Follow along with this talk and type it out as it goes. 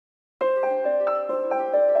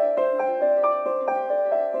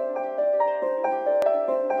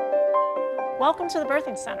Welcome to the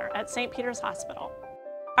Birthing Center at St. Peter's Hospital.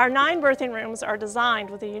 Our 9 birthing rooms are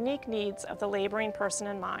designed with the unique needs of the laboring person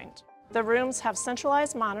in mind. The rooms have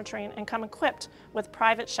centralized monitoring and come equipped with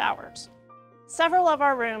private showers. Several of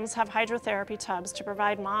our rooms have hydrotherapy tubs to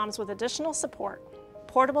provide moms with additional support.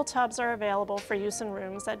 Portable tubs are available for use in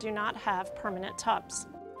rooms that do not have permanent tubs.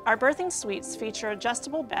 Our birthing suites feature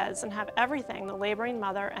adjustable beds and have everything the laboring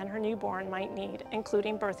mother and her newborn might need,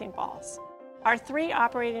 including birthing balls. Our 3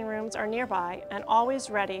 operating rooms are nearby and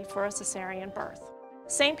always ready for a cesarean birth.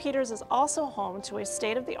 St. Peter's is also home to a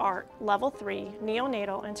state-of-the-art Level 3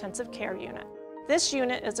 neonatal intensive care unit. This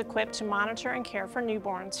unit is equipped to monitor and care for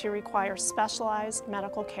newborns who require specialized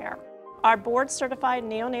medical care. Our board-certified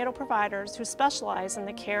neonatal providers who specialize in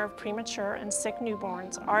the care of premature and sick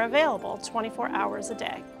newborns are available 24 hours a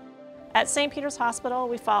day. At St. Peter's Hospital,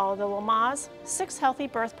 we follow the Lamaze 6 healthy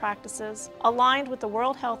birth practices aligned with the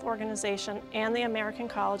World Health Organization and the American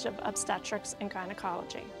College of Obstetrics and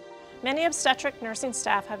Gynecology. Many obstetric nursing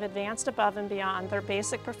staff have advanced above and beyond their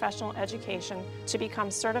basic professional education to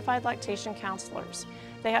become certified lactation counselors.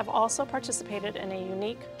 They have also participated in a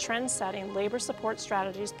unique, trend-setting labor support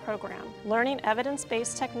strategies program, learning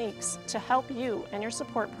evidence-based techniques to help you and your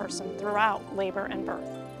support person throughout labor and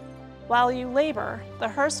birth. While you labor, the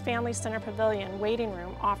Hearst Family Center Pavilion waiting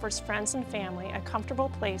room offers friends and family a comfortable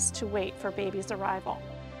place to wait for baby's arrival.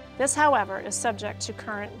 This, however, is subject to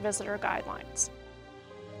current visitor guidelines.